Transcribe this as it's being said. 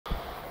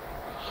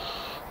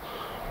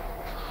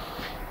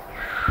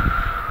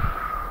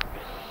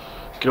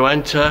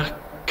Going to enter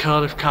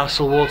Cardiff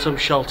Castle Waterham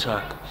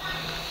Shelter.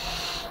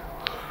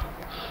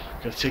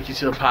 Going to take you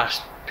to the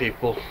past,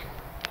 people.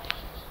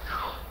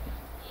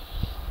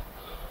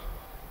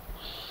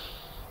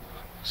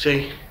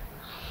 See?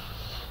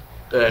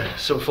 There,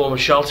 some form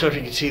of shelter, if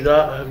you can see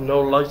that. I have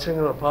no lighting,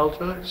 I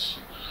apologise.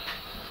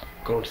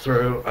 Going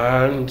through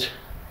and...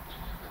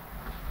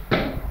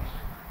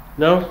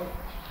 No?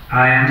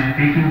 I am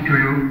speaking to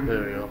you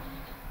There we go.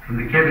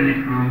 from the cabinet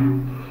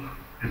room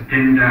at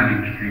 10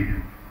 Downing Street.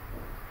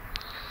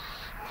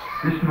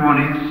 This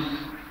morning,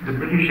 the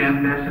British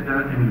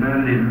ambassador in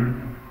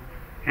Berlin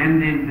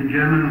handed the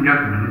German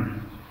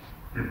government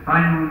a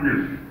final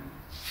note,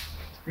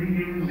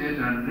 stating that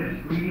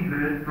unless we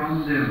heard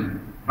from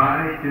them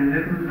by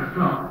 11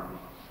 o'clock,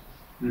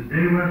 that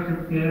they were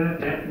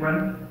prepared at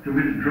once to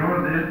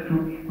withdraw their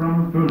troops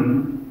from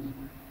Poland,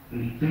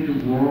 a state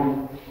of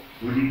war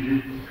would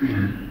exist between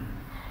us.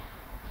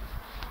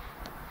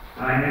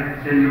 I have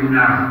to tell you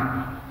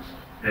now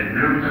that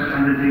no such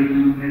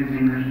undertaking has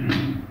been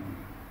received,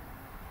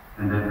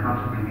 and that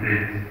consequently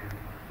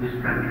this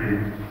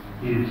country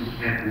is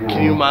at war.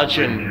 Can you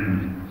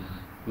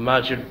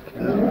imagine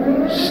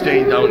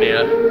staying down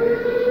here?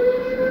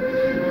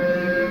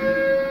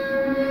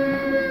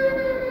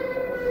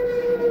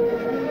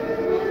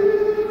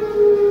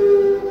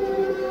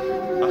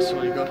 That's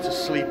what you got to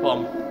sleep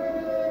on.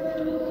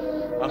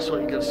 That's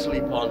what you got to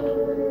sleep on.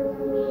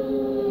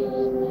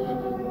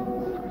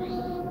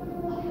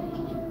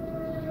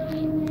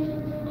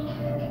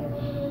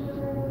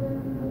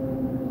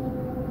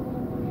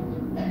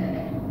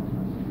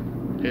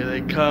 Here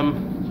they come.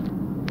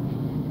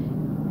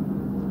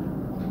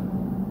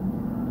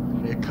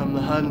 Here come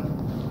the Hun.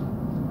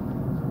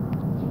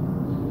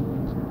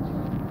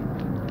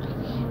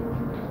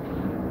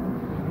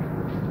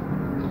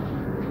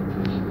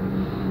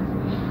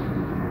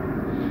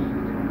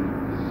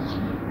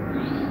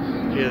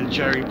 Here the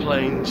Jerry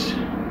planes.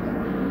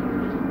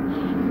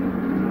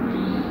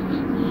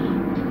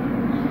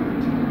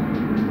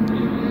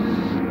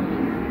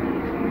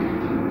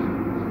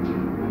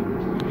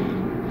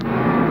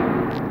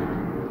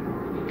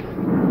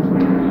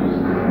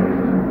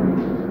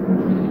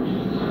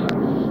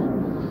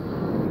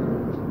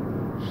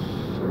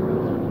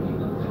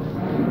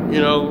 You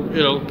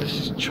know, this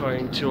is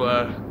trying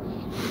to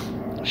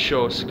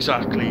show us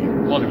exactly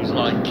what it was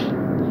like.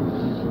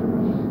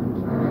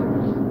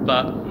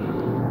 But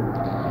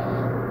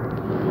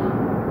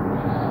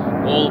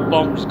all the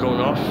bombs going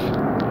off,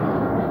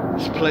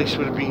 this place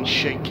would have been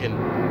shaken.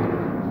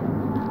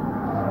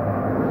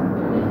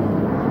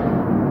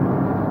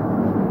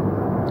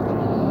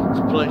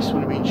 This place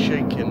would have been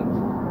shaken.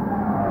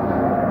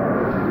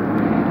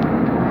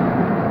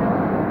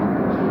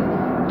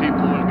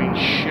 People would have been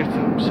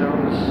shitting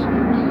themselves.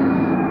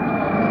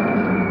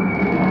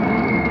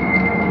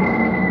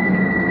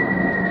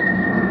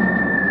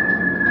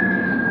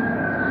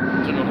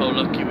 Don't know how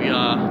lucky we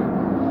are.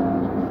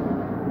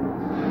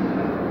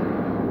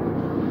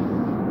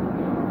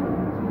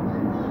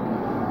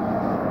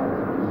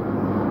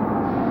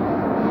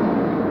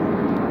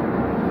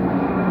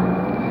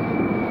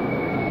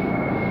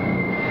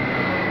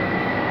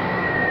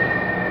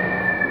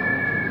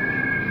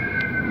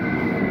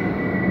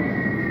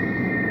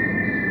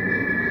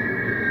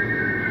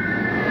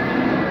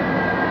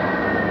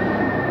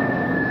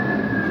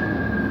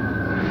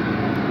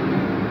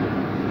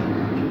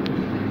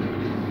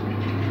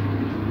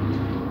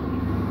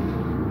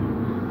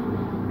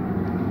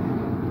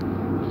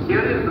 Here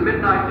is the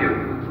midnight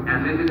news,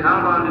 and this is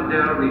outbound in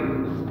their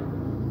reading.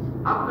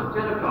 Up to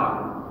 10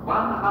 o'clock,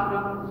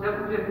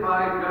 175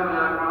 German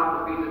aircraft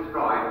have been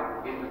destroyed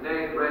in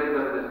today's raid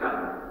over this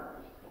country.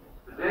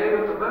 Today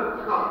was the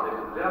most costly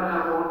of German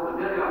air force for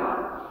nearly a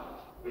month.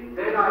 In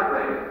daylight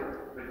raids,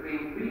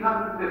 between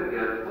 350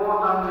 and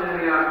 400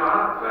 enemy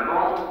aircraft were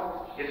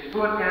launched in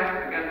two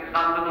attacks against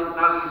London and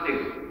Southern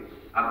Cities.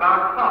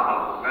 About half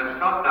of them were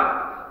stopped up.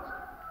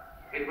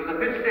 It was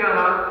officially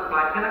announced that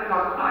by 10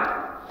 o'clock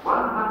tonight,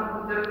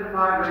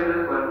 175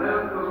 raiders were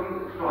known to have been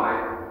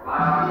destroyed by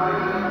our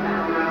American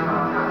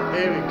anti-aircraft.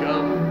 Here we go.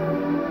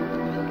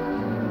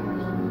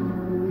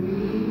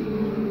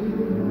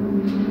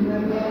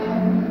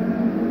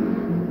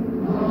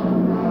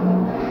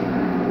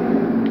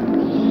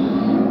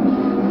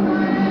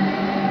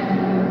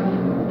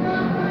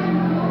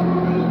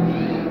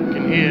 You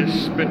can hear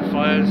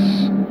Spitfires,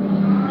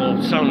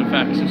 or sound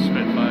effects of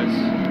Spitfires.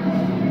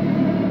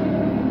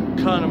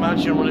 Can't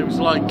imagine what it was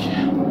like.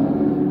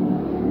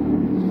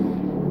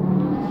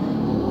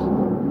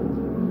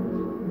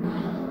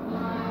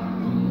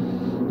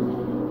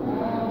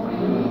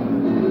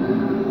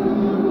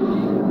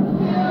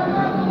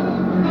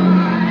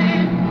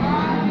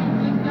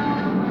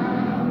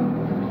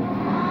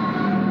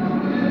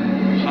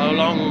 How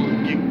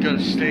long you gotta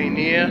stay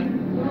near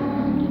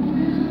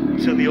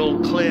till the all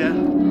clear.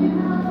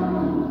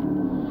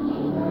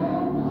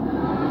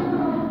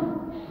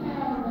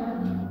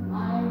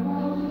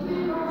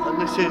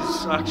 This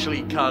is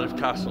actually Cardiff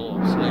Castle,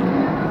 obviously.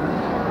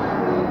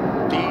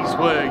 These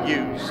were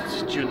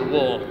used during the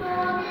war.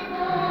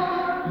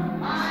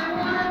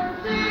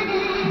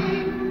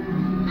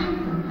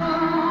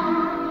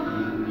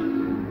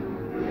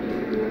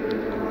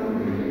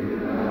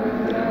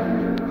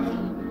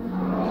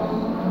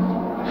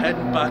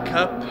 heading back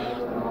up.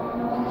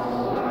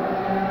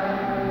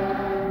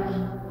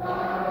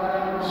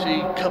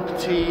 See, cup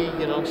of tea,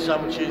 you know,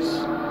 sandwiches.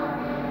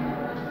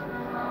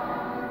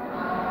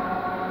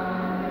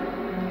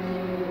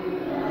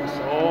 That's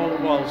all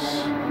it was.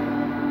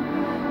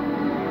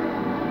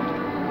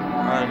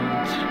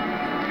 And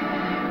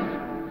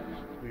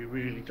we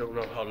really don't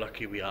know how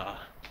lucky we are.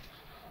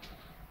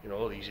 You know,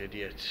 all these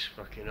idiots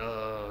fucking,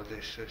 oh,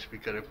 this, we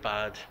got it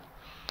bad.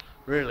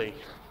 Really?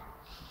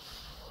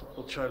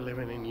 We'll try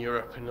living in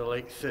Europe in the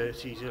late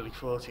 30s, early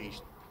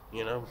 40s,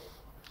 you know?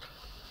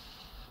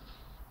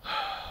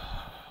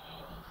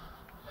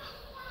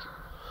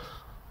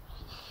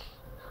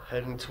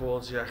 Heading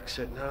towards the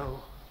exit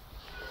now.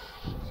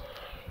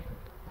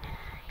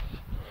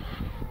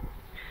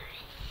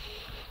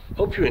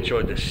 Hope you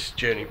enjoyed this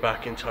journey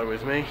back in time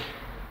with me.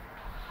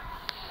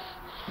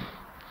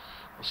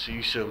 I'll see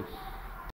you soon.